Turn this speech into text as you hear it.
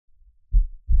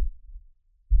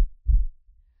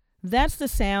That's the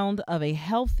sound of a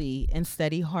healthy and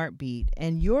steady heartbeat,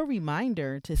 and your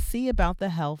reminder to see about the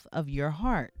health of your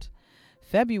heart.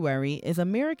 February is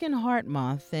American Heart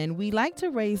Month, and we like to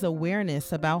raise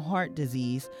awareness about heart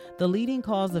disease, the leading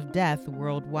cause of death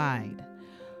worldwide.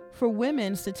 For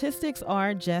women, statistics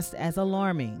are just as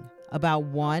alarming. About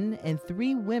 1 in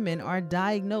 3 women are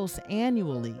diagnosed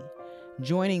annually.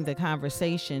 Joining the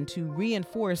conversation to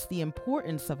reinforce the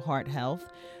importance of heart health,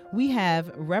 we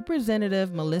have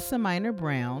Representative Melissa Minor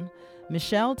Brown,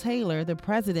 Michelle Taylor, the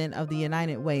president of the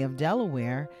United Way of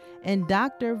Delaware, and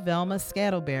Dr. Velma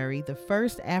Scattleberry, the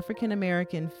first African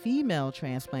American female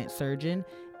transplant surgeon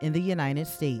in the United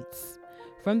States.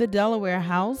 From the Delaware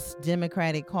House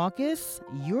Democratic Caucus,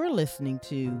 you're listening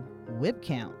to Whip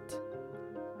Count.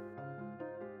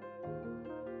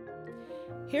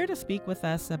 Here to speak with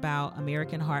us about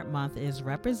American Heart Month is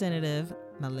Representative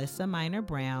Melissa Minor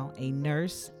Brown, a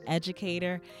nurse,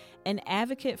 educator, and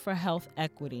advocate for health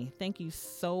equity. Thank you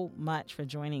so much for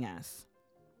joining us.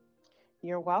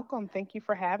 You're welcome. Thank you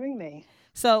for having me.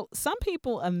 So, some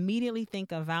people immediately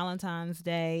think of Valentine's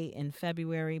Day in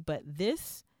February, but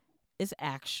this is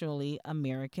actually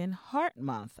American Heart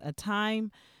Month, a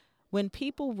time when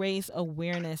people raise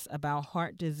awareness about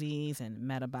heart disease and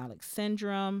metabolic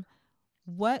syndrome.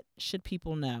 What should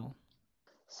people know?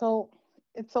 So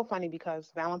it's so funny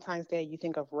because Valentine's Day, you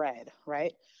think of red,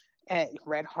 right? And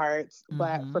red hearts.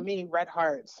 But for Mm-hmm. me, red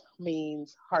hearts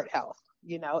means heart health.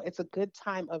 It's a good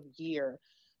time of year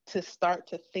to start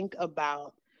to think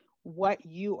about what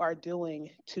you are doing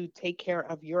to take care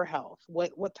of your health.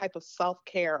 What type of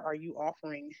self-care are you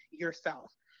offering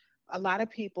yourself? A lot of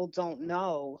people don't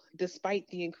know, despite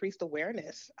the increased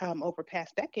awareness over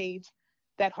past decades,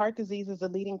 that heart disease is the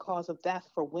leading cause of death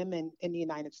for women in the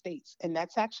United States. And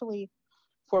that's actually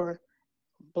for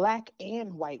Black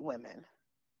and white women.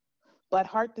 But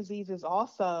heart disease is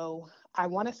also, I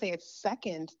want to say it's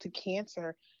second to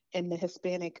cancer in the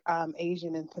Hispanic,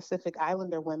 Asian, and Pacific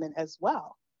Islander women as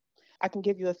well. I can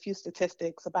give you a few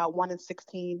statistics. About 1 in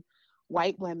 16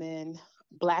 white women,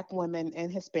 Black women, and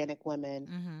Hispanic women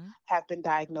Mm-hmm. have been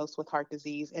diagnosed with heart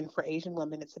disease. And for Asian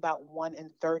women, it's about 1 in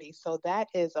 30. So that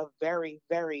is a very,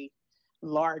 very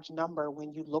large number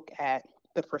when you look at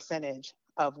the percentage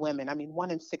of women. I mean,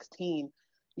 1 in 16,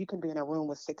 you can be in a room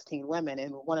with 16 women,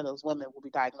 and one of those women will be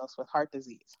diagnosed with heart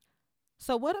disease.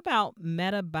 So, what about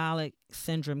metabolic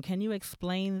syndrome? Can you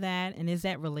explain that? And is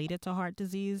that related to heart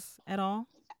disease at all?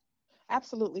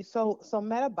 Absolutely. So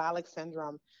metabolic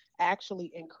syndrome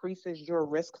actually increases your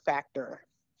risk factor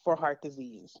for heart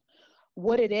disease.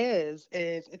 What it is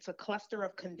it's a cluster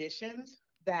of conditions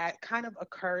that kind of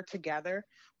occur together,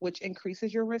 which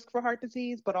increases your risk for heart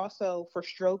disease, but also for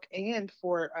stroke and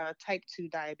for type 2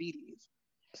 diabetes.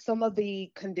 Some of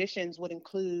the conditions would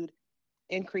include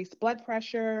increased blood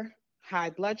pressure, high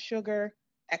blood sugar,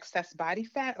 excess body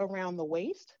fat around the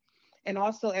waist, and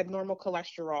also abnormal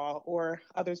cholesterol, or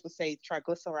others would say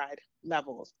triglyceride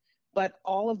levels. But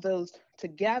all of those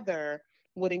together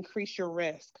would increase your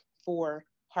risk for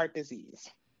heart disease.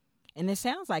 And it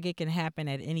sounds like it can happen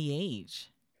at any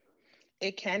age.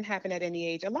 It can happen at any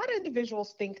age. A lot of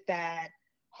individuals think that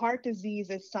heart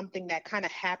disease is something that kind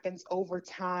of happens over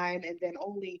time and then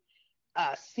only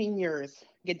seniors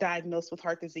get diagnosed with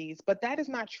heart disease, but that is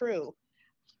not true.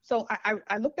 So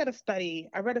I looked at a study,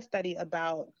 I read a study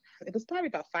about, it was probably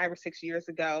about 5 or 6 years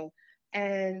ago,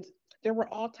 and there were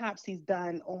autopsies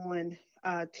done on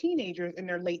teenagers in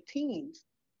their late teens.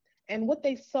 And what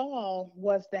they saw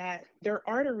was that their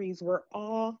arteries were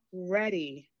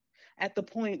already at the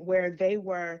point where they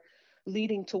were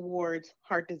leading towards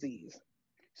heart disease.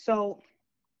 So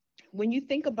when you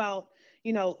think about,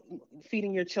 you know,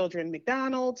 feeding your children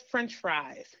McDonald's, French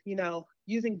fries,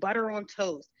 using butter on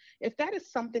toast, if that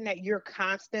is something that you're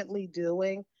constantly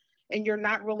doing and you're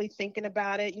not really thinking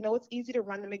about it, it's easy to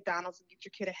run to McDonald's and get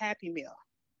your kid a Happy Meal.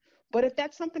 But if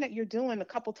that's something that you're doing a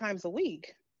couple times a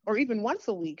week or even once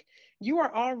a week, you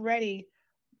are already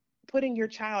putting your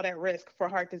child at risk for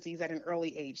heart disease at an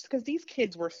early age because these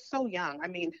kids were so young. I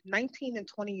mean, 19 and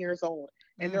 20 years old,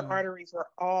 and their Mm, arteries were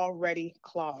already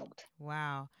clogged.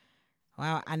 wow.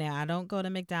 Wow. I don't go to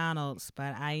McDonald's,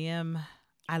 but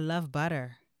I love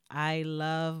butter. I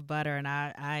love butter and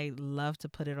I love to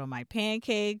put it on my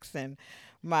pancakes and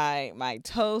my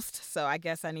toast. So I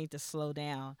guess I need to slow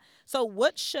down. So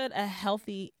what should a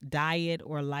healthy diet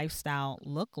or lifestyle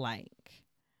look like?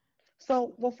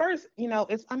 So, well, first,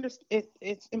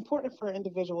 it's important for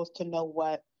individuals to know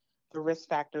what the risk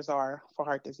factors are for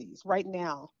heart disease. Right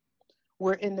now,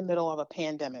 we're in the middle of a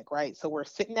pandemic, right? So we're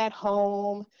sitting at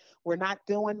home, we're not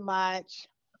doing much,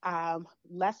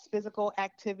 less physical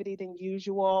activity than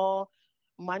usual,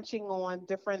 munching on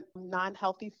different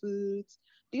non-healthy foods.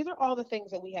 These are all the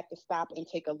things that we have to stop and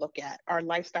take a look at, our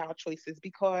lifestyle choices,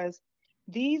 because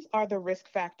these are the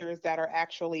risk factors that are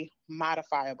actually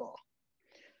modifiable.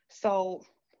 So,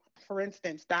 for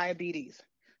instance, diabetes,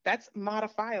 that's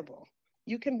modifiable.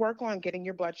 You can work on getting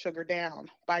your blood sugar down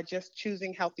by just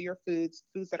choosing healthier foods,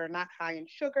 foods that are not high in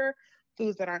sugar,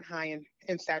 foods that aren't high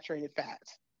in saturated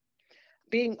fats.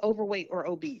 Being overweight or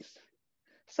obese,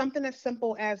 something as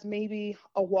simple as maybe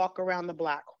a walk around the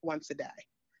block once a day,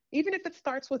 even if it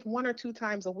starts with one or two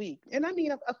times a week. And I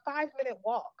mean a 5 minute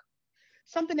walk,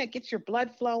 something that gets your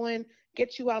blood flowing,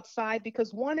 gets you outside.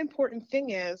 Because one important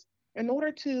thing is, in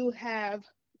order to have,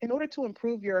 in order to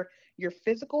improve your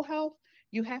physical health,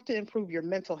 you have to improve your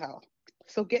mental health.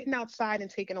 So getting outside and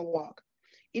taking a walk,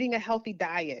 eating a healthy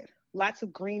diet, lots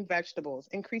of green vegetables,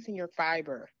 increasing your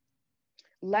fiber,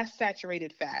 less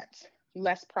saturated fats,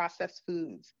 less processed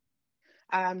foods,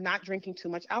 not drinking too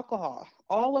much alcohol.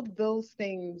 All of those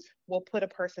things will put a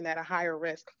person at a higher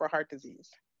risk for heart disease.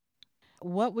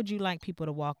 What would you like people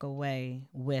to walk away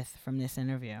with from this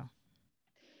interview?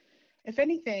 If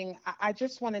anything, I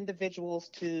just want individuals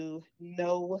to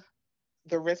know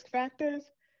the risk factors,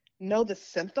 know the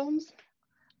symptoms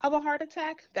of a heart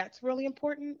attack. That's really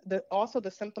important. Also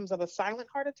the symptoms of a silent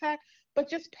heart attack, but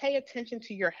just pay attention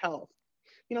to your health.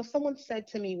 You know, someone said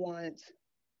to me once,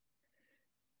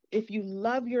 if you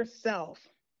love yourself,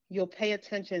 you'll pay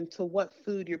attention to what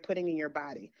food you're putting in your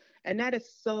body. And that is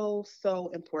so, so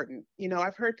important. You know,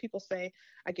 I've heard people say,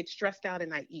 I get stressed out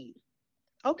and I eat.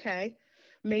 Okay,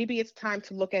 maybe it's time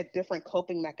to look at different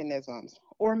coping mechanisms.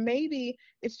 Or maybe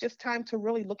it's just time to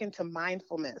really look into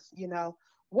mindfulness. You know,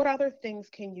 what other things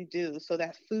can you do so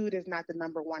that food is not the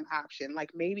number one option?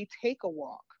 Like maybe take a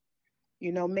walk,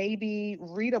 you know, maybe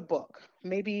read a book,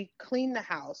 maybe clean the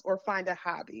house or find a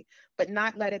hobby, but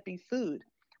not let it be food.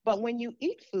 But when you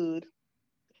eat food,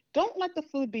 don't let the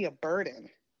food be a burden.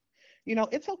 You know,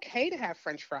 it's okay to have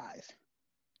french fries,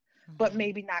 but Mhm.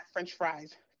 maybe not french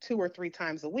fries two or three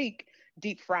times a week,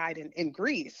 deep fried in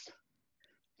grease,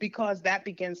 because that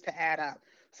begins to add up.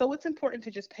 So it's important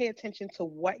to just pay attention to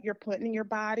what you're putting in your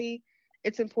body.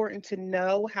 It's important to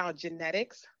know how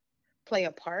genetics play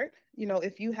a part. You know,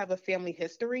 if you have a family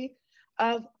history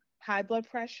of high blood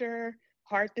pressure,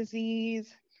 heart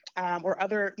disease, or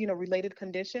other, you know, related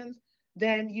conditions,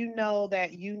 then you know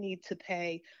that you need to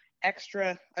pay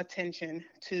extra attention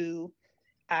to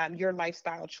your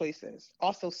lifestyle choices.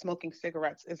 Also, smoking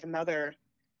cigarettes is another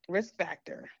risk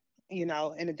factor, you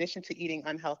know, in addition to eating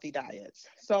unhealthy diets.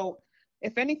 So,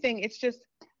 if anything, it's just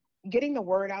getting the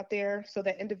word out there so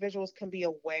that individuals can be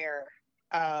aware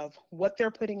of what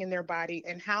they're putting in their body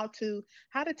and how to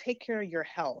take care of your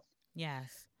health.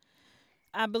 Yes.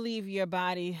 I believe your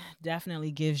body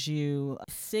definitely gives you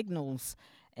signals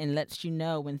and lets you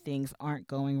know when things aren't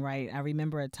going right. I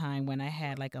remember a time when I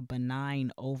had like a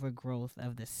benign overgrowth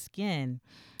of the skin.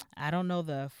 I don't know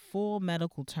the full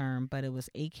medical term, but it was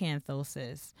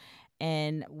acanthosis.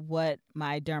 And what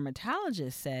my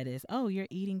dermatologist said is, oh, you're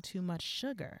eating too much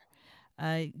sugar.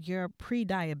 You're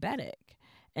pre-diabetic.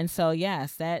 And so,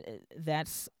 yes,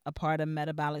 that's a part of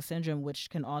metabolic syndrome, which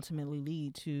can ultimately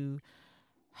lead to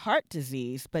heart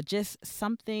disease, but just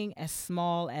something as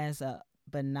small as a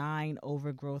benign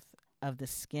overgrowth of the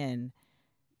skin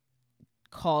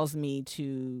caused me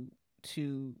to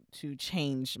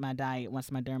change my diet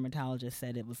once my dermatologist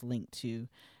said it was linked to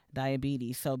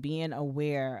diabetes. So being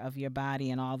aware of your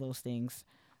body and all those things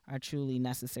are truly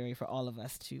necessary for all of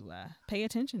us to pay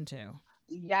attention to.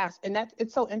 Yes, and that's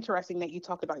it's so interesting that you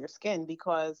talked about your skin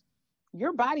because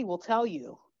your body will tell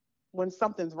you when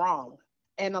something's wrong.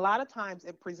 And a lot of times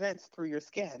it presents through your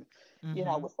skin. You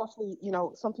know, Mhm. especially, you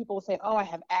know, some people will say, "Oh, I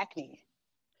have acne."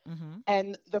 Mhm.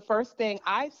 And the first thing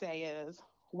I say is,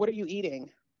 "What are you eating?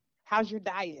 How's your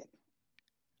diet?"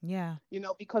 Yeah. You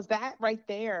know, because that right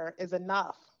there is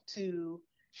enough to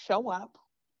show up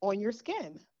on your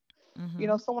skin. You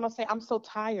know, Mhm. someone will say, "I'm so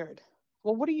tired."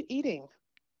 Well, what are you eating?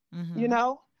 You Mhm.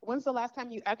 know, when's the last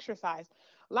time you exercised?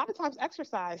 A lot of times,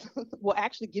 exercise will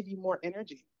actually give you more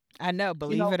energy. I know, You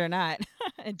believe know, it or not,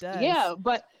 it does. yeah,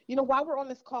 but you know, while we're on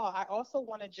this call, I also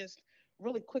want to just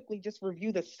really quickly just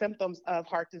review the symptoms of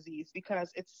heart disease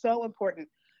because it's so important.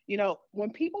 You know, when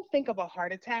people think of a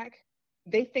heart attack,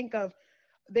 they think of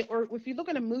or if you look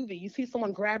at a movie, you see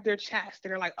someone grab their chest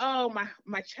and they're like, "Oh,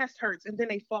 my chest hurts," and then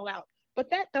they fall out. But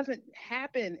that doesn't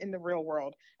happen in the real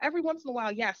world. Every once in a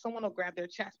while, yeah, someone will grab their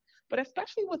chest, but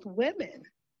especially with women,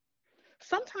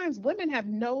 sometimes women have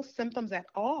no symptoms at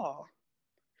all,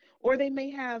 or they may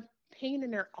have pain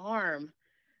in their arm,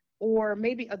 or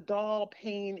maybe a dull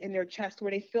pain in their chest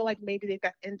where they feel like maybe they've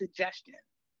got indigestion.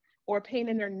 or pain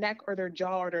in their neck or their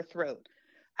jaw or their throat,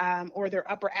 or their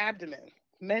upper abdomen.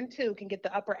 Men too can get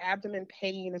the upper abdomen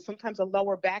pain and sometimes a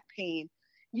lower back pain.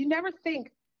 You never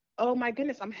think, oh my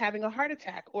goodness, I'm having a heart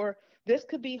attack, or this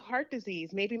could be heart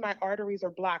disease. Maybe my arteries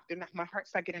are blocked and my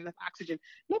heart's not getting enough oxygen.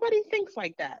 Nobody thinks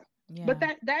like that. But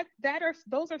Yeah. that are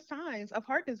those are signs of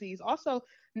heart disease. Also,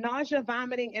 nausea,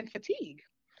 vomiting, and fatigue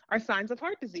are signs of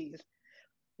heart disease.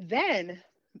 Then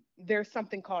there's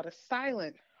something called a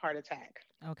silent heart attack.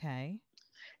 Okay.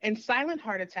 And silent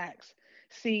heart attacks,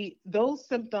 see, those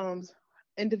symptoms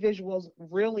individuals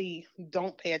really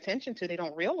don't pay attention to, they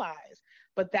don't realize.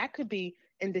 But that could be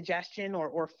indigestion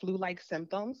or flu like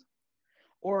symptoms,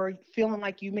 or feeling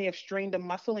like you may have strained a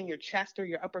muscle in your chest or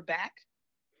your upper back.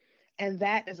 And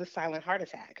that is a silent heart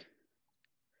attack.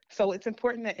 So it's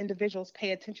important that individuals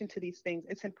pay attention to these things.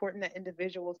 It's important that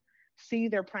individuals see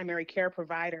their primary care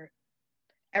provider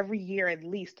every year at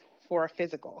least for a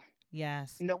physical.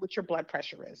 Yes. Know what your blood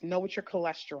pressure is, know what your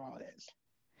cholesterol is.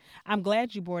 I'm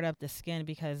glad you brought up the skin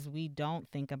because we don't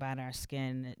think about our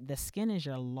skin. The skin is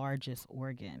your largest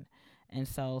organ. And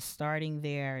so, starting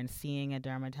there and seeing a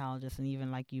dermatologist, and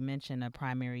even like you mentioned, a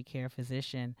primary care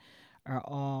physician, are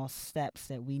all steps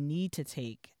that we need to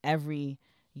take every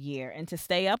year and to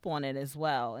stay up on it as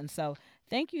well. And so,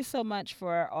 thank you so much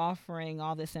for offering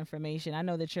all this information. I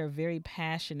know that you're very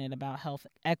passionate about health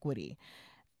equity.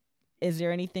 Is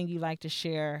there anything you'd like to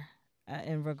share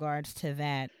in regards to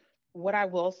that? What I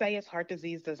will say is heart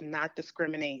disease does not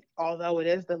discriminate, although it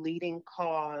is the leading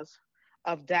cause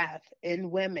of death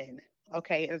in women,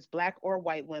 okay, as Black or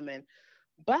white women.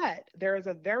 But there is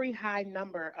a very high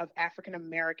number of African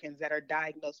Americans that are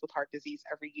diagnosed with heart disease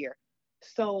every year.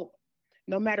 So,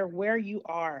 no matter where you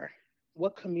are,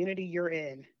 what community you're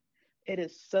in, it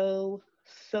is so,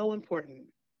 so important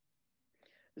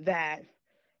that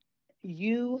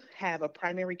you have a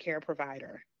primary care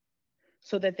provider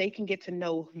so that they can get to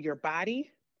know your body.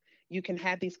 You can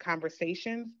have these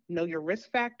conversations, know your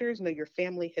risk factors, know your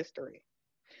family history.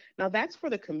 Now, that's for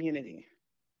the community.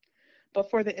 But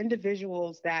for the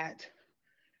individuals that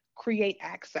create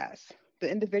access, the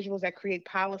individuals that create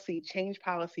policy, change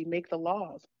policy, make the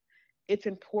laws, it's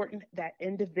important that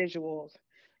individuals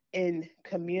in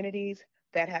communities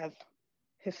that have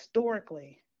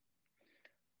historically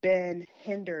been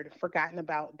hindered, forgotten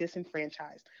about,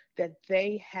 disenfranchised, that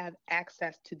they have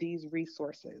access to these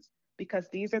resources, because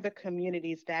these are the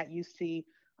communities that you see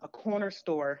a corner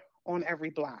store on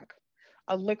every block,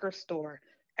 a liquor store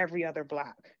every other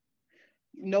block,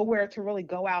 nowhere to really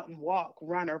go out and walk,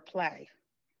 run, or play.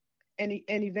 And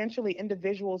eventually,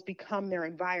 individuals become their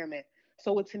environment.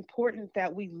 So it's important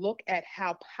that we look at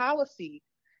how policy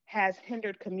has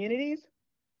hindered communities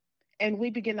and we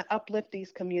begin to uplift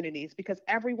these communities, because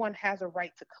everyone has a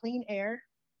right to clean air,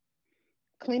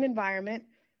 clean environment,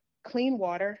 clean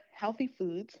water, healthy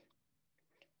foods,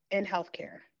 and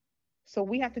healthcare. So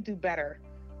we have to do better.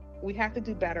 We have to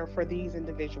do better for these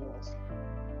individuals.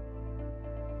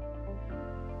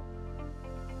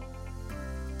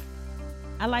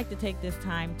 I'd like to take this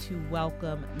time to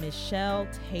welcome Michelle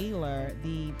Taylor,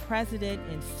 the president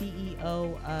and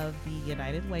CEO of the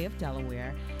United Way of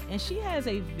Delaware. And she has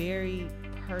a very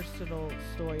personal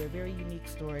story, a very unique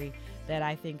story that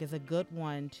I think is a good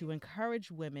one to encourage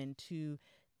women to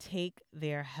take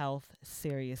their health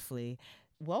seriously.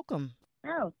 Welcome.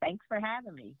 Oh, thanks for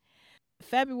having me.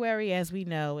 February, as we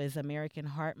know, is American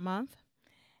Heart Month.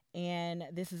 And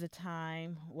this is a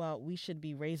time, well, we should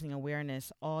be raising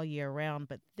awareness all year round,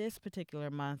 but this particular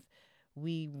month,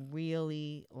 we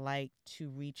really like to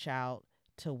reach out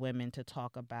to women to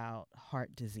talk about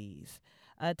heart disease.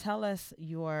 Tell us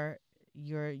your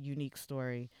unique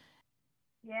story.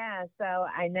 Yeah, so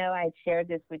I know I shared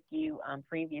this with you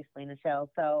previously in the show.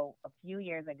 So a few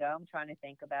years ago, I'm trying to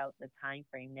think about the time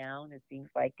frame now, and it seems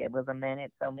like it was a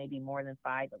minute, so maybe more than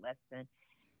five, but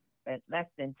less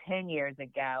than 10 years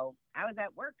ago, I was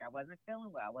at work. I wasn't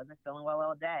feeling well. I wasn't feeling well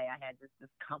all day. I had this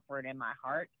discomfort in my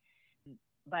heart,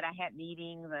 but I had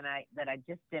meetings and I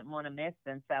just didn't want to miss,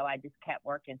 and so I just kept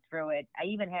working through it. I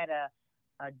even had a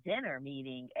dinner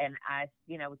meeting, and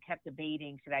we kept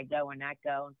debating, should I go or not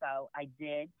go, and so I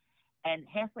did. And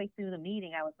halfway through the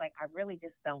meeting, I was like, I really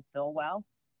just don't feel well,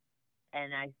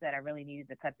 and I said I really needed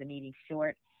to cut the meeting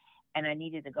short, and I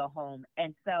needed to go home.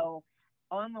 And so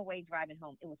on my way driving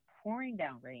home, it was pouring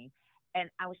down rain. And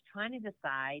I was trying to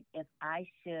decide if I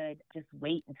should just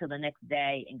wait until the next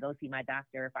day and go see my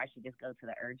doctor, if I should just go to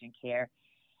the urgent care.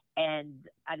 And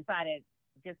I decided,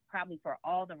 just probably for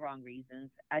all the wrong reasons,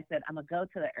 I said, I'm going to go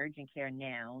to the urgent care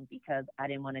now because I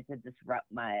didn't want it to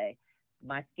disrupt my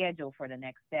schedule for the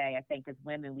next day. I think as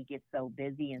women, we get so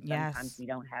busy and sometimes Yes. we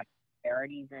don't have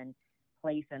priorities in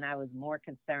place, and I was more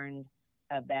concerned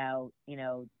about,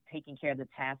 taking care of the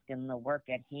task and the work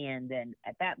at hand. And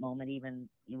at that moment, even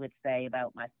you would say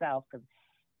about myself,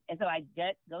 and so I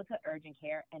go to urgent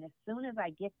care, and as soon as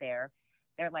I get there,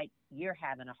 they're like, "You're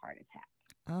having a heart attack."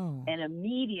 Oh. And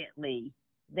immediately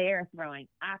they're throwing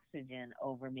oxygen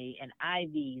over me and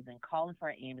IVs and calling for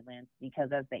an ambulance, because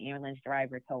as the ambulance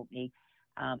driver told me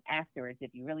afterwards, if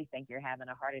you really think you're having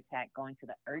a heart attack, going to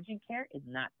the urgent care is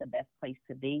not the best place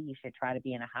to be. You should try to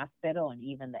be in a hospital, and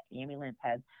even the ambulance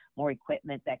has more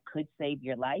equipment that could save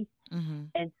your life. Mm-hmm.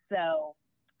 And so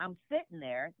I'm sitting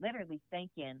there literally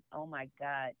thinking, oh my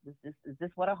God, is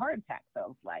this what a heart attack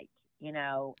feels like?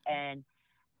 And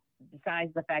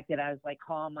besides the fact that I was like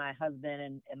calling my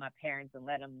husband and my parents and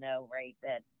let them know, right,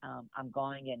 that I'm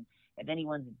going. And if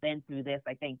anyone's been through this,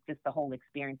 I think just the whole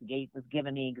experience was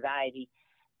giving me anxiety.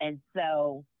 And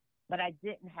so, but I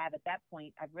didn't have, at that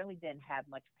point, I really didn't have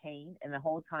much pain. And the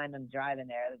whole time I'm driving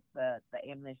there, the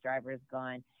ambulance driver is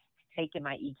gone, taking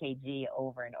my EKG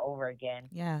over and over again.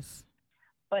 Yes.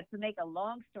 But to make a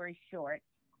long story short,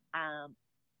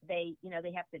 they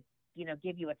have to,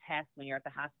 give you a test when you're at the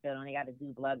hospital, and they got to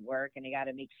do blood work, and they got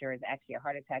to make sure it's actually a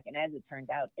heart attack. And as it turned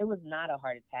out, it was not a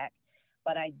heart attack,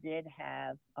 but I did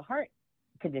have a heart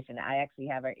condition. I actually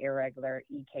have an irregular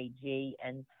EKG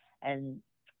and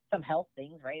some health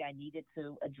things, right, I needed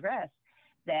to address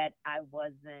that I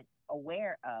wasn't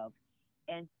aware of.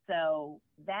 And so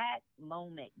that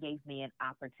moment gave me an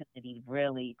opportunity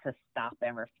really to stop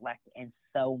and reflect in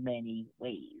so many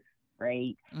ways,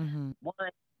 right? Mm-hmm. One,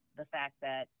 the fact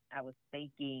that I was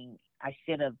thinking I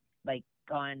should have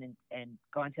gone and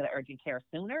gone to the urgent care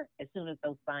sooner, as soon as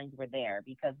those signs were there,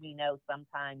 because we know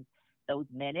sometimes those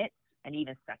minutes and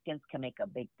even seconds can make a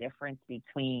big difference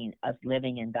between us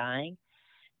living and dying.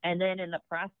 And then in the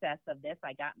process of this,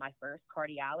 I got my first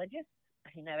cardiologist.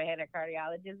 I never had a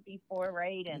cardiologist before,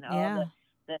 right? And all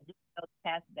the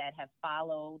tests that have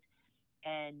followed.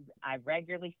 And I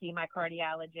regularly see my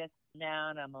cardiologist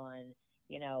now, and I'm on,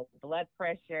 blood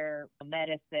pressure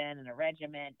medicine and a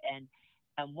regimen.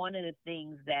 And one of the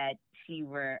things that she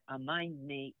reminds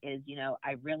me is,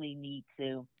 I really need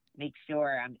to make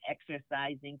sure I'm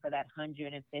exercising for that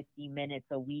 150 minutes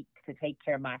a week to take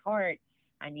care of my heart.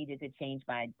 I needed to change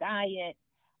my diet,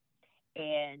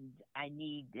 and I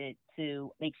needed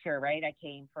to make sure, right, I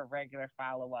came for regular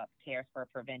follow-up cares for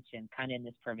prevention, kind of in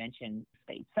this prevention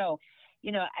space. So,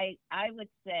 I would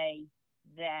say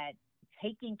that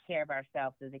taking care of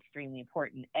ourselves is extremely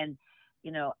important. And,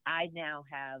 I now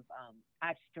have,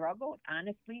 I've struggled,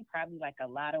 honestly, probably like a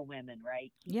lot of women,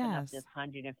 right? Keeping up this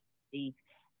 150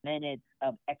 minutes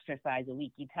of exercise a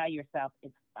week. You tell yourself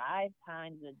it's 5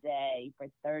 times a day for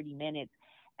 30 minutes.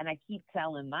 And I keep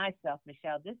telling myself,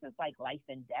 Michelle, this is like life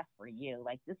and death for you.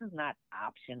 Like, this is not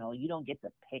optional. You don't get to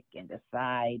pick and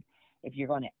decide if you're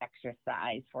going to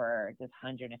exercise for just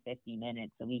 150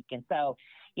 minutes a week. And so,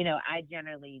 I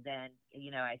generally then,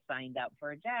 I signed up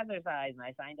for Jazzercise, and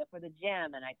I signed up for the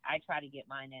gym, and I try to get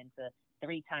mine into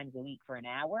 3 times a week for an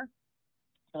hour.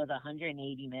 So it's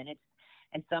 180 minutes.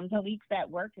 And some weeks that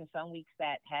works and some weeks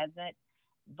that hasn't.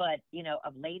 But,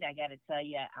 of late, I got to tell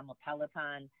you, I'm a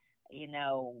Peloton,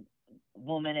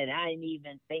 woman, and I didn't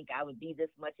even think I would be this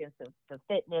much into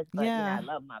fitness. But, I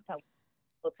love my Peloton.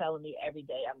 People telling me every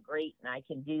day I'm great and I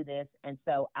can do this. And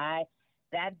so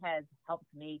that has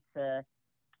helped me to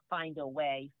find a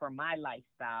way for my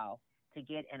lifestyle to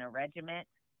get in a regiment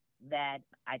that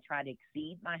I try to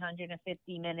exceed my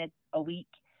 150 minutes a week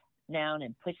now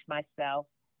and push myself,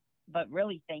 but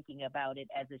really thinking about it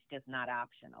as it's just not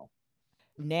optional.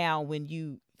 Now, when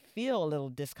you feel a little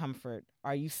discomfort,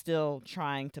 are you still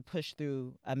trying to push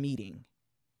through a meeting?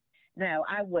 No,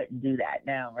 I wouldn't do that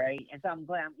now, right? And so I'm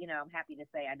glad, I'm happy to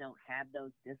say I don't have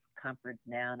those discomforts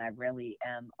now, and I really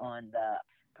am on the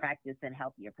practice and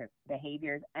healthier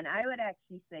behaviors. And I would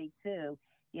actually say, too,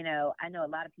 I know a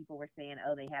lot of people were saying,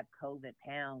 oh, they have COVID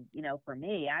pounds. For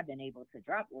me, I've been able to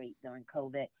drop weight during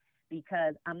COVID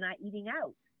because I'm not eating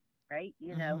out, right?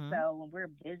 So when we're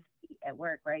busy at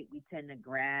work, right, we tend to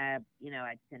grab,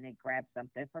 I tend to grab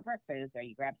something for breakfast, or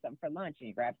you grab something for lunch, and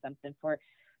you grab something for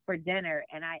dinner,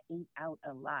 and I eat out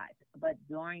a lot. But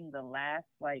during the last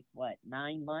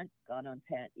 9 months, gone on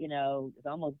 10, it's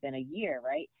almost been a year,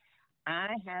 right?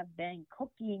 I have been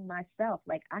cooking myself.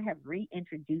 Like, I have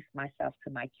reintroduced myself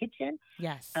to my kitchen.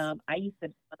 Yes. I used to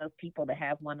be one of those people to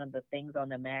have one of the things on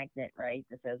the magnet, right,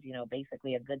 that says,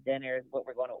 basically a good dinner is what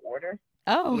we're going to order.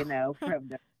 Oh. From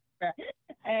the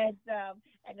and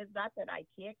it's not that I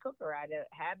can't cook or I don't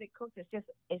have it cooked. It's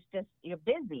just you're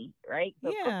busy, right? So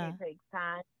cooking takes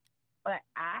time. but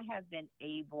I have been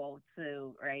able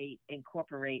to, right,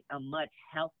 incorporate a much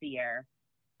healthier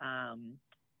um,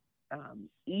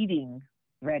 eating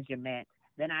regimen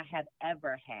than I have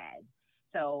ever had.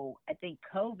 So I think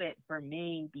COVID for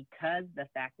me, because the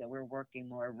fact that we're working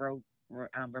more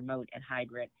remote and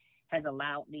hybrid, has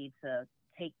allowed me to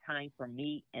take time for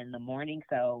me in the morning.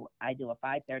 So I do a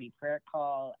 5:30 prayer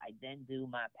call. I then do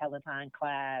my Peloton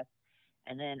class,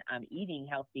 and then I'm eating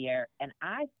healthier, and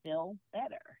I feel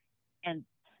better. And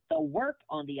the work,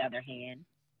 on the other hand,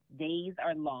 days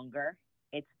are longer,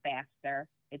 it's faster,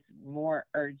 it's more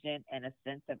urgent, and a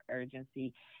sense of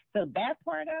urgency. So that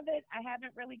part of it, I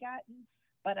haven't really gotten,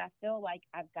 but I feel like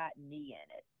I've gotten me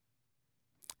in it.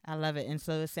 I love it. And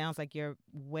so it sounds like you're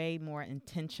way more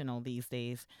intentional these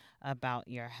days about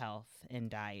your health and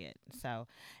diet. So,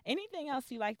 anything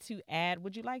else you like to add?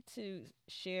 Would you like to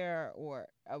share or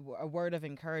a word of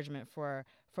encouragement for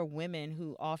women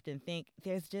who often think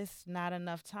there's just not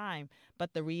enough time?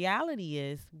 But the reality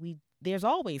is there's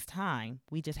always time.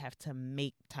 We just have to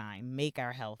make time, make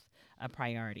our health a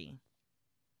priority.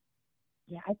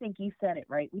 Yeah, I think you said it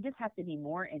right. We just have to be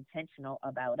more intentional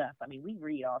about us. I mean, we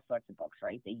read all sorts of books,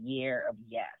 right? The Year of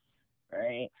Yes,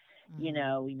 right? You Mm-hmm.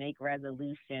 know, we make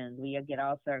resolutions, we get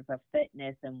all sorts of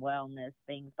fitness and wellness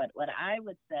things. But what I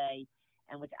would say,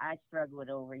 and which I struggled with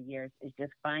over years, is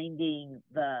just finding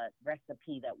the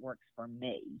recipe that works for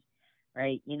me,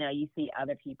 right? You know, you see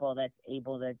other people that's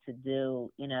able to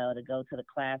do, you know, to go to the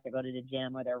class or go to the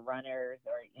gym, or they're runners,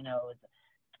 or, you know,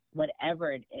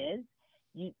 whatever it is,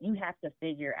 you have to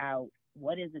figure out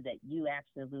what is it that you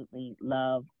absolutely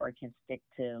love or can stick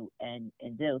to and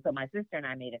do. So my sister and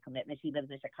I made a commitment. She lives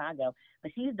in Chicago,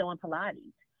 but she's doing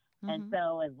Pilates. And Mm-hmm.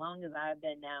 so as long as I've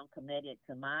been now committed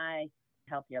to my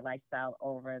healthier lifestyle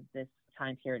over this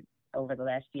time period, over the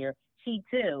last year, she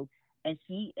too, and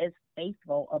she is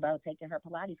faithful about taking her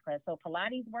Pilates class. So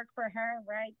Pilates worked for her,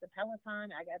 right? The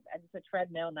Peloton, I just a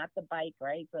treadmill, not the bike,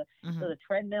 right? So Mm-hmm. the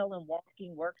treadmill and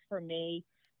walking works for me.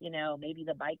 You know, maybe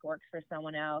the bike works for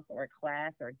someone else, or a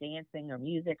class, or dancing, or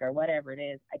music, or whatever it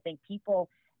is. I think people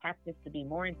have just to be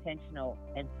more intentional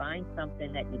and find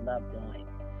something that you love doing.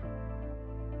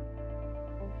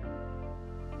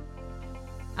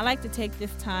 I'd like to take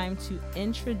this time to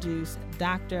introduce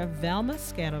Dr. Velma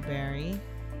Skettleberry.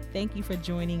 Thank you for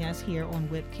joining us here on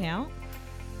Whip Count.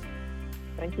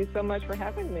 Thank you so much for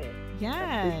having me. I Yes,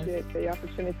 appreciate the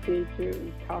opportunity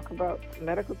to talk about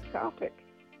medical topic.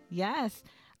 yes,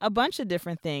 a bunch of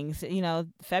different things. You know,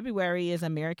 February is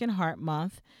American Heart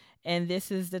Month, and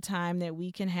this is the time that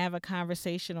we can have a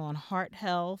conversation on heart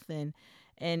health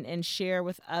and share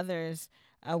with others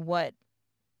what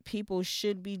people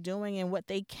should be doing and what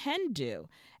they can do.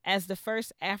 As the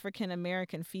first African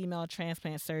American female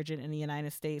transplant surgeon in the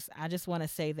United States, I just want to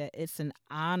say that it's an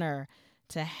honor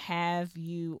to have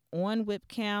you on Whip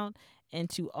Count and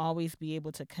to always be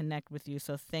able to connect with you.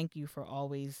 So thank you for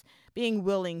always being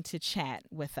willing to chat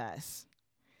with us.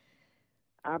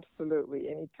 Absolutely,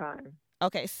 anytime.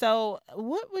 Okay, so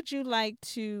what would you like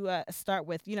to start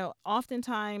with? You know,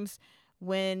 oftentimes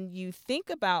when you think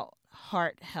about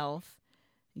heart health,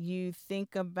 you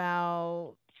think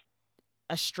about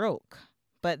a stroke,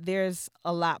 but there's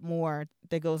a lot more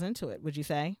that goes into it, would you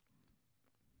say?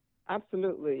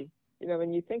 Absolutely. You know,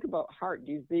 when you think about heart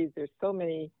disease, there's so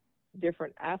many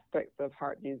different aspects of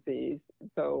heart disease.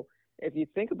 So if you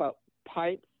think about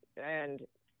pipes and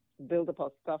buildup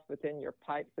of stuff within your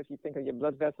pipes, if you think of your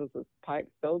blood vessels as pipes,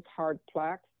 those hard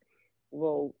plaques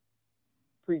will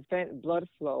prevent blood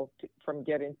flow from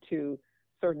getting to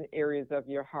certain areas of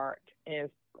your heart. And,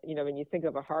 you know, when you think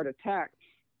of a heart attack,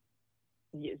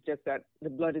 it's just that the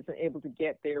blood isn't able to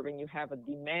get there when you have a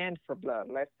demand for blood.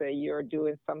 Let's say you're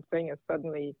doing something and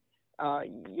suddenly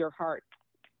your heart,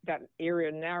 that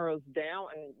area narrows down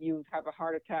and you have a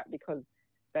heart attack because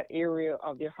that area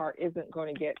of your heart isn't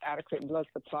going to get adequate blood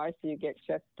supply. So you get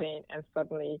chest pain and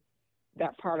suddenly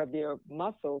that part of your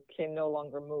muscle can no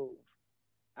longer move.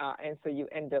 And so you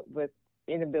end up with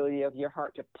inability of your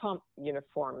heart to pump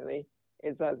uniformly.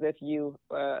 It's as if you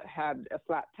had a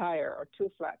flat tire or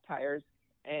two flat tires,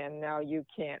 and now you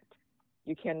can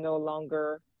no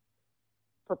longer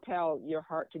propel your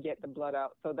heart to get the blood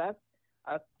out. So that's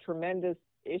a tremendous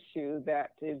issue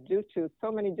that is due to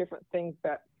so many different things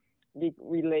that we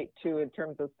relate to in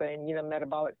terms of saying, you know,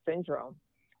 metabolic syndrome.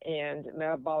 And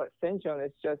metabolic syndrome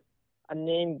is just a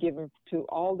name given to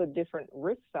all the different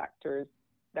risk factors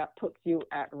that puts you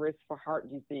at risk for heart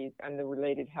disease and the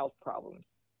related health problems.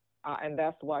 And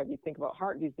that's why we think about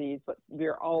heart disease, but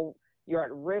you're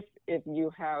at risk if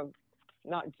you have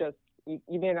not just,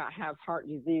 you may not have heart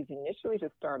disease initially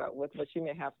to start out with, but you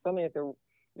may have so many of the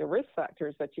the risk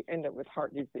factors that you end up with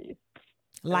heart disease.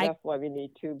 And Like, that's why we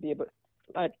need to be able,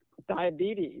 like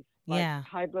diabetes, like yeah.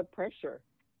 high blood pressure,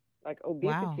 like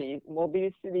Wow.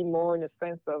 obesity more in the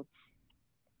sense of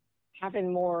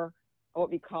having more what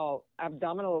we call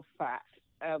abdominal fat,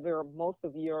 where most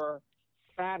of your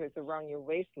fat is around your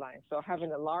waistline. So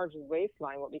having a large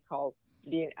waistline, what we call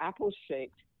being apple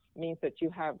shaped, means that you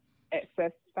have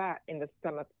excess fat in the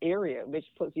stomach area, which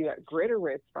puts you at greater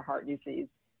risk for heart disease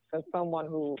than someone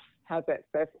who has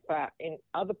excess fat in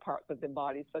other parts of the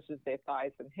body, such as their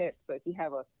thighs and hips. So if you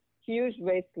have a huge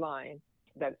waistline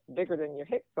that's bigger than your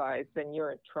hip size, then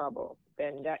you're in trouble.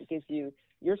 Then that gives you,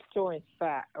 you're storing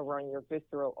fat around your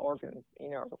visceral organs,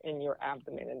 in your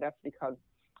abdomen. And that's because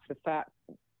the fat,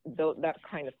 that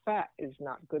kind of fat is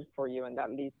not good for you. And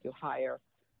that leads to higher,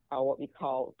 what we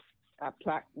call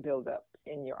plaque buildup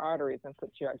in your arteries and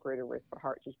puts you at greater risk for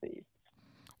heart disease.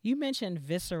 You mentioned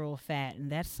visceral fat,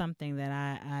 and that's something that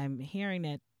I'm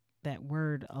hearing that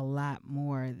word a lot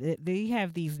more. They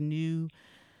have these new,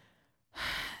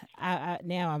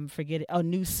 now I'm forgetting,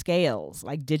 new scales,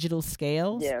 like digital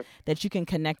scales Yes. that you can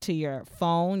connect to your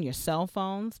phone, your cell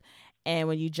phones. And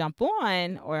when you jump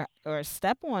on or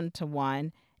step onto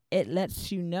one, it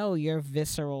lets you know your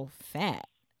visceral fat.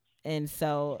 And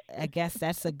so I guess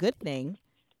that's a good thing.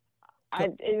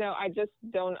 I just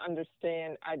don't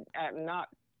understand. I'm not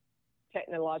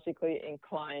technologically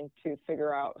inclined to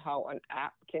figure out how an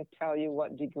app can tell you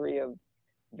what degree of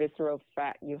visceral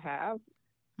fat you have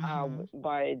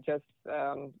by just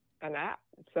an app.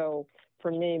 So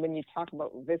for me, when you talk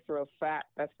about visceral fat,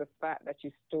 that's the fat that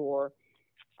you store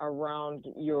around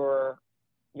your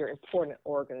important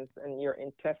organs and your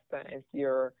intestines,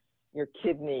 your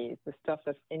kidneys, the stuff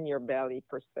that's in your belly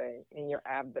per se, in your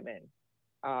abdomen.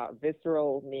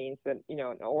 Visceral means that,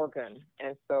 an organ.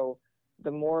 And so the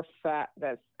more fat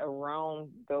that's around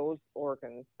those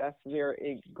organs, that's where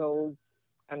it goes.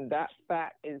 And that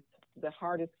fat is the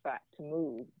hardest fat to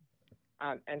move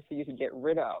and for you to get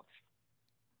rid of.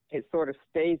 It sort of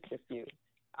stays with you.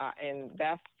 And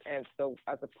so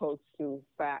as opposed to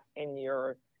fat in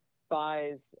your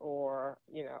thighs or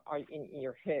in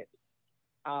your hips.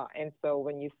 And so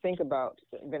when you think about,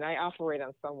 when I operate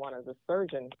on someone as a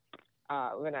surgeon,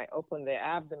 when I open the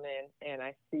abdomen and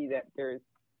I see that there's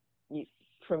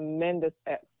tremendous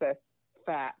excess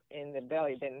fat in the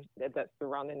belly, then that's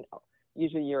surrounding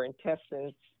usually your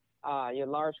intestines, your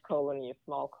large colon, your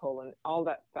small colon, all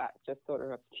that fat just sort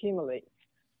of accumulates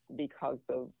because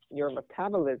of your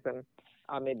metabolism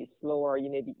may be slower, you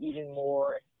may be eating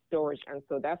more storage. And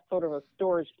so that's sort of a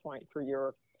storage point for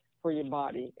your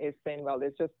body, is saying, well,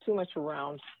 there's just too much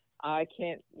around. I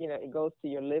can't, it goes to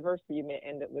your liver, so you may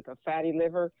end up with a fatty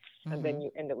liver, and then you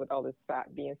end up with all this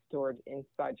fat being stored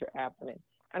inside your abdomen.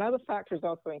 And other factors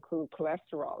also include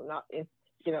cholesterol, not in,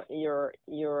 your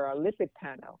lipid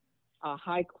panel,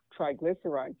 high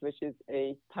triglycerides, which is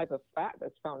a type of fat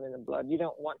that's found in the blood. You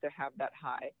don't want to have that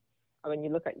high. When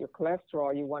you look at your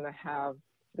cholesterol, you want to have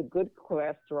the good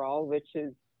cholesterol, which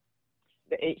is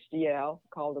the HDL,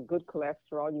 called the good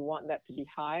cholesterol. You want that to be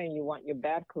high, and you want your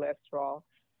bad cholesterol,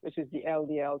 which is the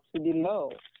LDL, to be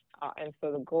low. And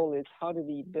so the goal is, how do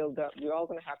we build up? You're all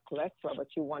going to have cholesterol, but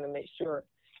you want to make sure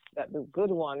that the good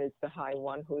one is the high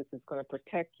one, who is going to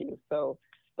protect you. So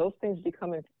those things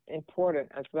become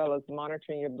important, as well as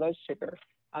monitoring your blood sugar.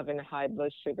 Having a high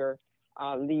blood sugar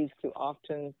leads to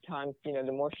oftentimes,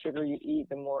 the more sugar you eat,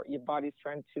 the more your body's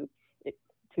trying to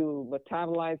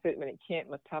metabolize it. When it can't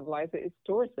metabolize it, it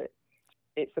stores it.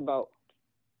 It's about,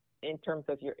 in terms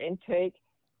of your intake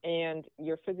and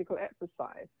your physical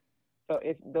exercise. So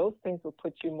if those things will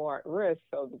put you more at risk,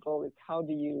 so the goal is, how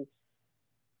do you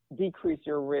decrease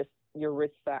your risk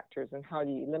factors, and how do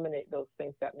you eliminate those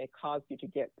things that may cause you to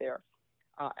get there?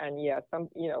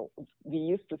 We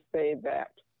used to say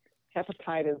that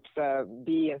hepatitis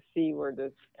B and C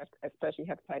especially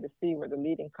hepatitis C, were the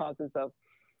leading causes of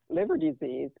liver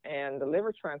disease and the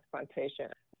liver transplantation.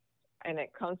 And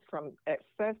it comes from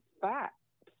excess fat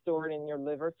stored in your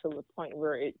liver to the point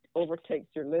where it overtakes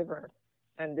your liver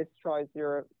and destroys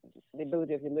the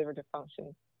ability of your liver to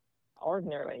function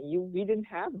ordinarily. We didn't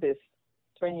have this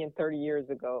 20 and 30 years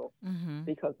ago,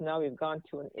 because now we've gone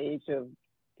to an age of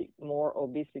more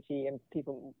obesity and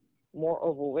people more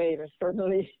overweight, and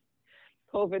certainly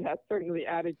COVID has certainly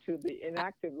added to the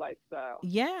inactive lifestyle.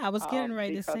 Yeah, I was getting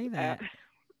ready to say that.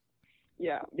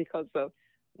 Because of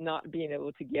not being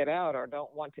able to get out or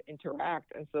don't want to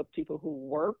interact. And so people who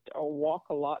worked or walk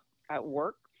a lot at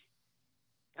work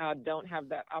don't have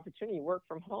that opportunity. Work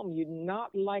from home, you're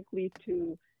not likely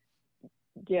to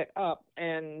get up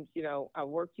and, at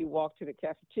work you walk to the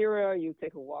cafeteria, you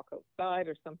take a walk outside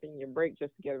or something, your break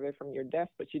just to get away from your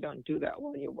desk, but you don't do that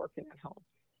while you're working at home.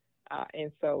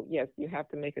 And so, yes, you have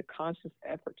to make a conscious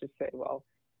effort to say, well,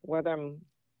 whether I'm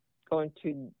going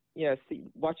to,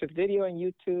 watch a video on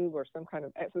YouTube or some kind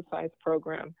of exercise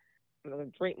program, I'm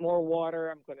going to drink more water,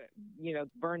 I'm going to,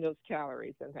 burn those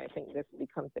calories. And I think this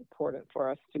becomes important for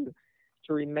us to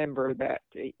remember that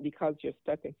because you're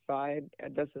stuck inside,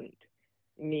 it doesn't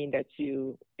mean that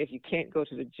if you can't go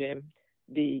to the gym,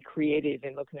 be creative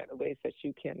in looking at the ways that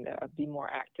you can be more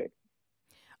active.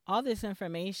 All this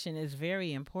information is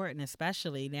very important,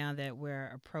 especially now that we're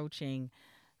approaching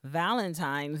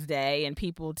Valentine's Day and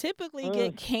people typically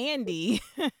get candy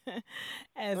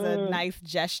as a nice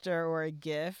gesture or a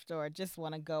gift, or just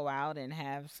want to go out and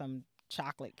have some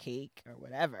chocolate cake or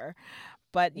whatever.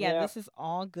 But yeah, this is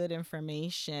all good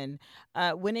information.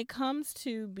 When it comes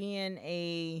to being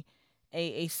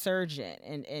a surgeon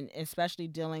and especially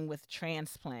dealing with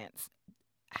transplants,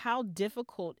 how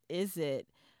difficult is it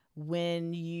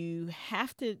when you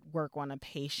have to work on a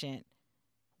patient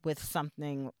with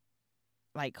something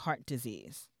like heart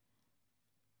disease?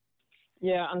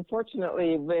 Yeah,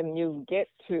 unfortunately, when you get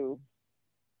to,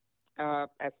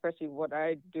 especially what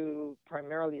I do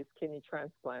primarily is kidney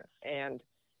transplants, and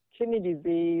kidney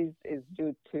disease is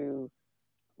due to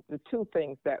the two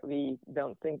things that we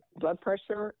don't think: blood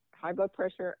pressure, high blood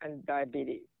pressure, and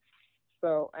diabetes.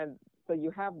 So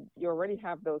you already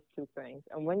have those two things,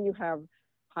 and when you have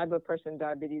high blood pressure and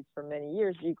diabetes for many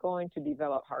years, you're going to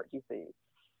develop heart disease.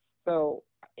 So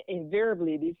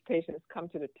invariably, these patients come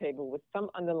to the table with some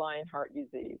underlying heart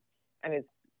disease, and it's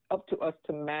up to us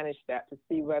to manage that, to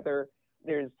see whether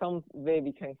there's some way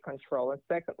we can control.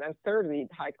 And thirdly,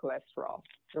 high cholesterol,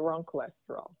 the wrong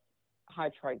cholesterol, high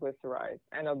triglycerides,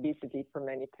 and obesity for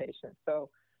many patients. So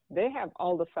they have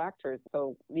all the factors.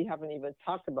 So we haven't even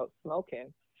talked about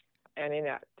smoking and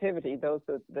inactivity. Those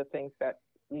are the things that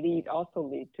also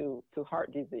lead to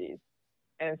heart disease.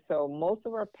 And so most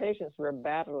of our patients were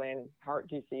battling heart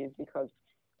disease because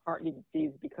heart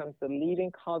disease becomes the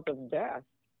leading cause of death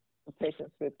for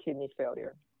patients with kidney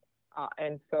failure.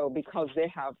 And so because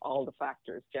they have all the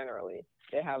factors generally,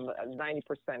 they have 90%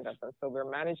 of them. So we're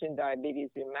managing diabetes,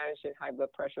 we're managing high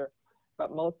blood pressure,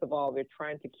 but most of all, we're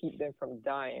trying to keep them from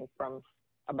dying from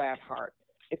a bad heart.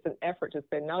 It's an effort to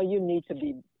say, now you need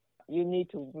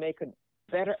to make a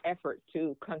better effort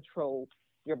to control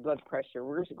your blood pressure.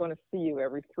 We're going to see you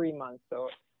every 3 months,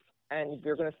 and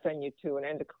we're going to send you to an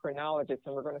endocrinologist,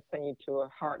 and we're going to send you to a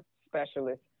heart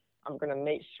specialist. I'm going to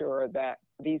make sure that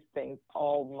these things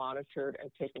all monitored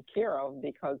and taken care of,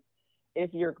 because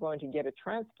if you're going to get a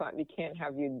transplant, we can't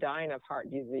have you dying of heart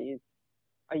disease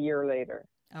a year later.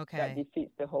 Okay. That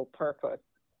defeats the whole purpose.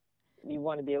 We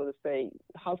want to be able to say,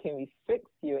 how can we fix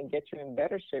you and get you in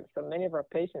better shape? So many of our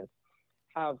patients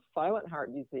have silent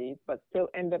heart disease, but still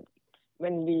end up,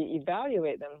 when we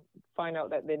evaluate them, find out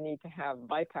that they need to have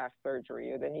bypass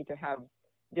surgery, or they need to have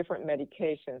different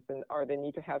medications, or they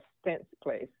need to have stents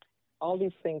placed. All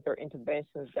these things are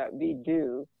interventions that we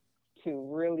do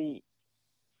to really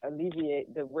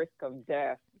alleviate the risk of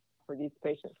death for these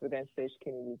patients with end-stage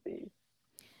kidney disease.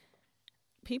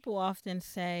 People often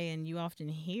say, and you often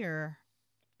hear,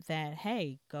 that,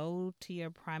 hey, go to your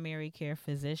primary care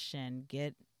physician,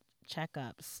 get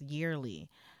checkups yearly.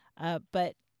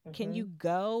 But can you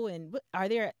go, and are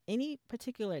there any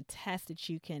particular tests that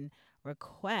you can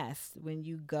request when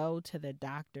you go to the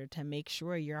doctor to make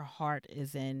sure your heart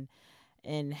is in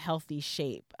healthy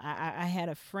shape? I had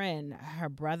a friend, her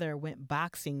brother went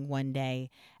boxing one day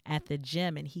at the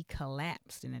gym and he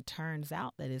collapsed, and it turns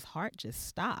out that his heart just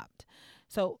stopped.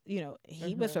 So,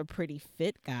 he was a pretty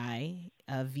fit guy,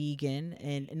 a vegan,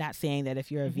 and not saying that if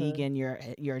you're a vegan,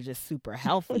 you're just super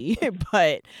healthy,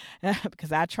 but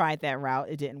because I tried that route,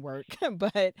 it didn't work.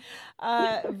 but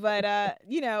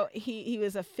he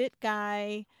was a fit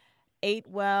guy, ate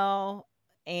well,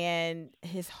 and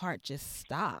his heart just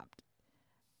stopped.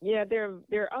 Yeah, there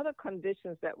are other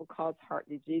conditions that will cause heart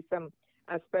disease,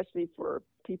 especially for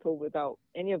people without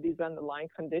any of these underlying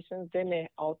conditions. They may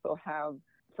also have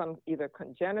some either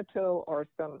congenital or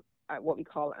some what we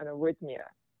call an arrhythmia,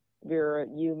 where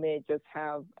you may just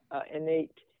have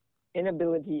innate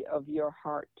inability of your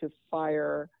heart to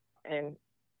fire and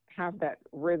have that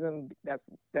rhythm that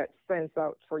sends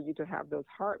out for you to have those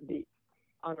heartbeats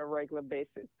on a regular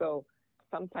basis. So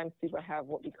sometimes people have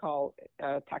what we call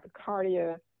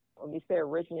tachycardia. When we say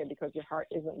arrhythmia, because your heart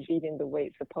isn't beating the way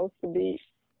it's supposed to be,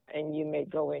 and you may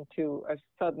go into a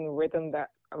sudden rhythm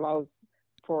that allows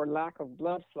for lack of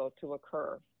blood flow to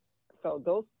occur. So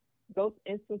those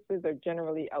instances are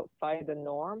generally outside the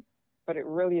norm, but it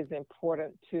really is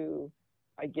important to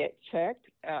get checked.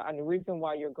 And the reason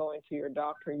why you're going to your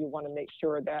doctor, you want to make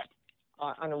sure that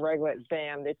on a regular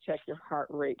exam, they check your heart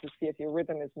rate to see if your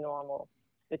rhythm is normal.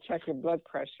 They check your blood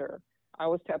pressure. I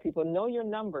always tell people, know your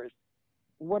numbers.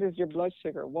 What is your blood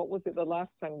sugar? What was it the last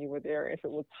time you were there? If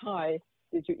it was high,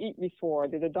 did you eat before?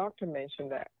 Did the doctor mention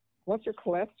that? What's your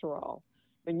cholesterol?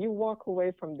 When you walk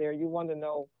away from there, you want to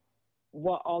know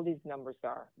what all these numbers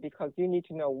are, because you need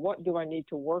to know, what do I need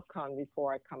to work on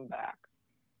before I come back?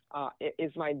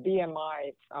 Is my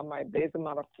BMI, my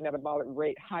basal metabolic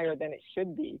rate, higher than it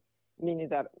should be, meaning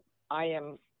that I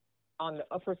am on the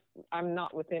upper, I'm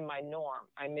not within my norm.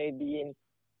 I may be in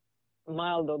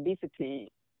mild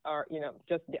obesity, or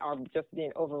just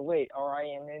being overweight, or I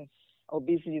am in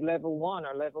obesity level 1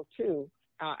 or level 2,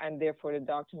 and therefore the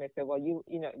doctor may say, well,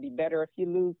 it'd be better if you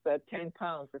lose 10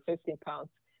 pounds or 15 pounds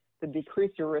to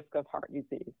decrease your risk of heart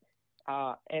disease.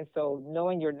 And so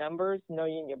knowing your numbers,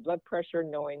 knowing your blood pressure,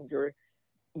 knowing your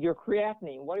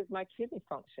creatinine, what is my kidney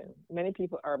function? Many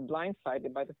people are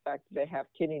blindsided by the fact that they have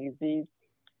kidney disease,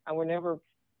 and we're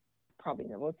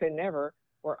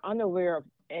unaware of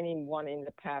anyone in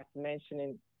the past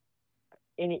mentioning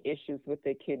any issues with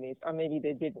their kidneys, or maybe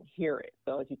they didn't hear it.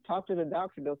 So if you talk to the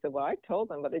doctor, they'll say, well, I told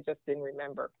them, but they just didn't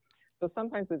remember. So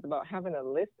sometimes it's about having a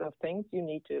list of things you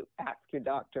need to ask your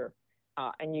doctor,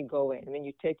 and you go in. And then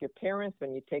you take your parents,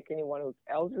 when you take anyone who's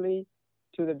elderly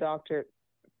to the doctor,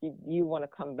 you want to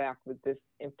come back with this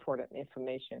important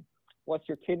information. What's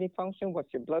your kidney function?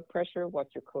 What's your blood pressure?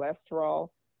 What's your cholesterol?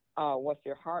 What's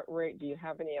your heart rate? Do you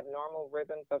have any abnormal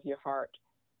rhythms of your heart?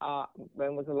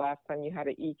 When was the last time you had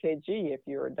an EKG if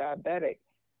you're a diabetic?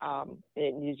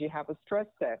 Did you have a stress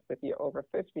test if you're over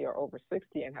 50 or over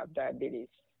 60 and have diabetes?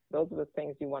 Those are the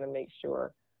things you want to make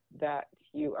sure that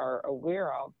you are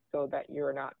aware of, so that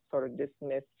you're not sort of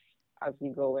dismissed as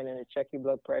you go in and check your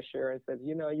blood pressure and says,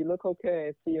 you look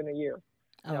okay, see you in a year.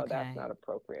 Okay. No, that's not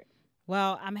appropriate.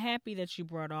 Well, I'm happy that you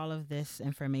brought all of this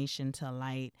information to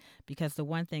light, because the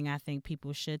one thing I think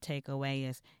people should take away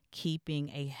is keeping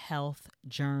a health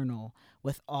journal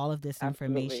with all of this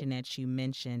information that you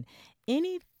mentioned.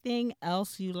 Anything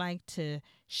else you like to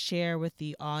share with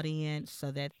the audience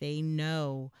so that they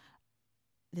know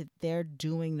that they're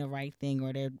doing the right thing,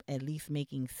 or they're at least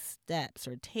making steps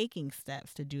or taking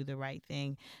steps to do the right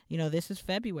thing? This is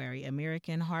February,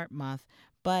 American Heart Month,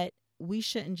 but we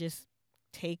shouldn't just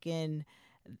take in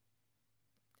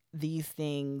these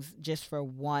things just for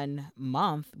 1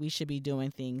 month. We should be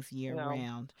doing things year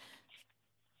round.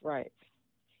 Right.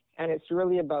 And it's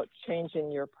really about changing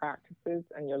your practices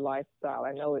and your lifestyle.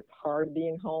 I know it's hard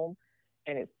being home,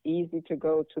 and it's easy to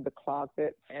go to the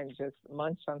closet and just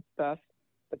munch on stuff,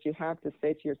 but you have to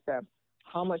say to yourself,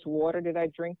 how much water did I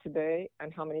drink today,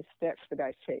 and how many steps did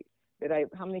I take?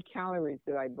 How many calories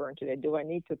did I burn today? Do I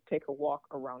need to take a walk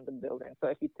around the building? So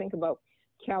if you think about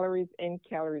calories in,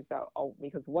 calories out,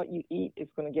 because what you eat is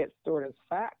going to get stored as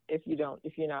fat if you're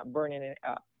not burning it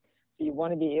up. So you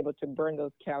want to be able to burn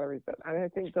those calories up. And I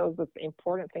think those are the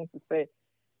important things to say.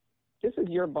 This is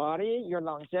your body. Your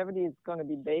longevity is going to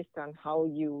be based on how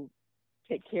you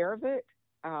take care of it.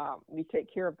 We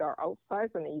take care of our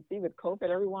outsides, and you see with COVID,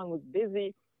 everyone was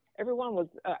busy. Everyone was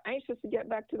anxious to get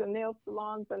back to the nail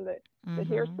salons and the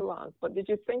hair salons. But did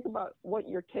you think about what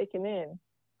you're taking in?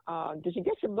 Did you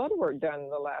get your blood work done in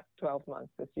the last 12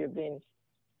 months since you've been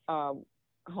home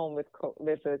with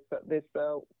this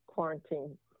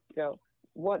quarantine? Did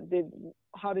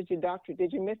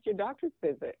you miss your doctor's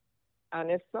visit?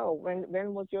 And if so, when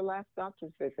was your last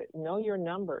doctor's visit? Know your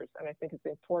numbers. And I think it's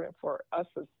important for us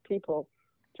as people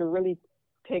to really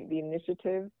take the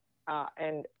initiative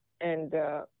and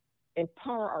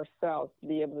empower ourselves to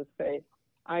be able to say,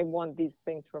 I want these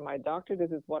things from my doctor.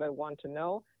 This is what I want to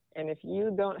know. And if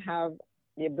you don't have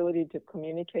the ability to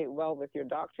communicate well with your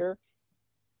doctor,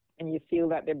 and you feel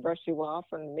that they brush you off,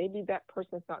 and maybe that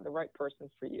person's not the right person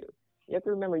for you. You have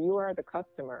to remember, you are the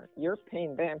customer. You're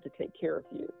paying them to take care of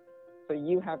you. So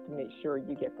you have to make sure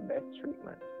you get the best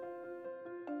treatment.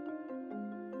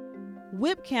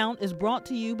 Whip Count is brought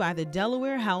to you by the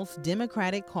Delaware House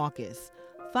Democratic Caucus.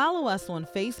 Follow us on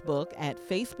Facebook at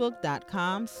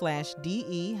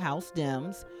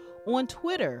facebook.com/DEHouseDems, on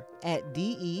Twitter at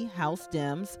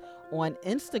DEHouseDems, on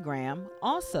Instagram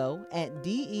also at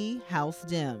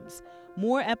DEHouseDems.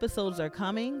 More episodes are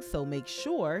coming, so make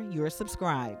sure you're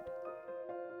subscribed.